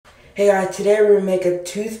Hey guys, today we're going to make a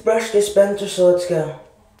toothbrush dispenser, so let's go.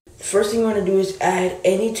 First thing you want to do is add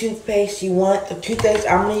any toothpaste you want. The toothpaste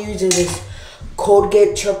I'm going to use is this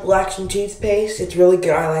Colgate Triple Action toothpaste. It's really good,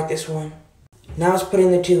 I like this one. Now let's put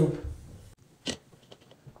in the tube.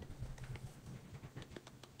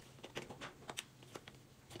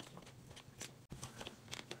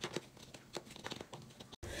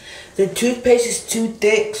 The toothpaste is too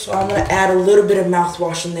thick, so I'm going to add a little bit of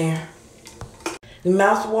mouthwash in there. The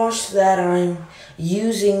mouthwash that I'm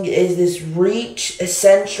using is this Reach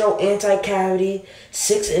Essential Anti-Cavity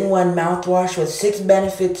 6-in-1 mouthwash with 6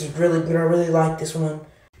 benefits. It's really good. I really like this one.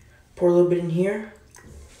 Pour a little bit in here.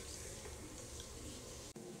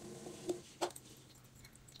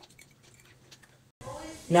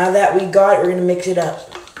 Now that we got it, we're going to mix it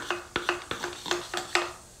up.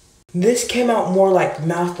 This came out more like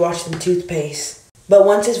mouthwash than toothpaste. But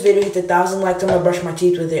once this video hits 1,000 likes, I'm going to brush my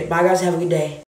teeth with it. Bye guys, have a good day.